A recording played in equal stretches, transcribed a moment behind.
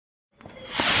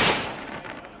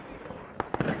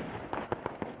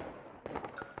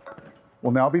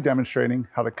We'll now be demonstrating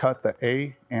how to cut the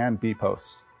A and B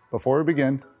posts. Before we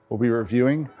begin, we'll be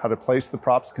reviewing how to place the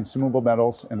prop's consumable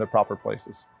metals in the proper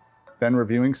places, then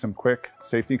reviewing some quick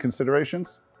safety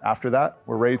considerations. After that,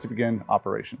 we're ready to begin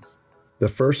operations. The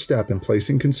first step in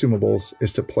placing consumables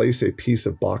is to place a piece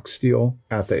of box steel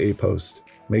at the A post,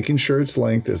 making sure its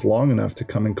length is long enough to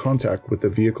come in contact with the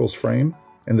vehicle's frame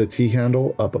and the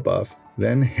T-handle up above.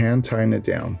 Then hand tighten it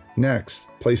down. Next,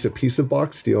 place a piece of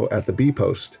box steel at the B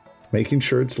post, making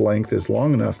sure its length is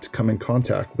long enough to come in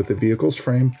contact with the vehicle's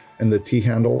frame and the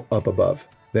T-handle up above.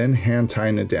 Then hand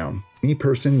tighten it down. Any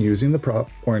person using the prop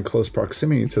or in close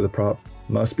proximity to the prop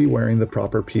must be wearing the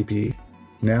proper PPE.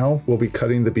 Now we'll be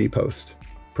cutting the B post.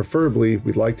 Preferably,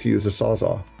 we'd like to use a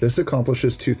sawzall. This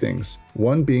accomplishes two things.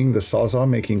 One being the sawzall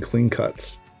making clean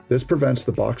cuts. This prevents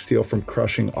the box steel from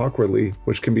crushing awkwardly,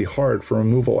 which can be hard for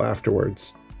removal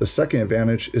afterwards. The second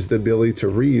advantage is the ability to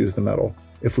reuse the metal.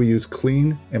 If we use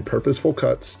clean and purposeful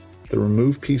cuts, the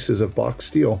removed pieces of box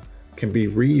steel can be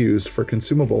reused for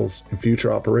consumables in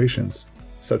future operations,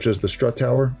 such as the strut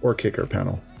tower or kicker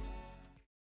panel.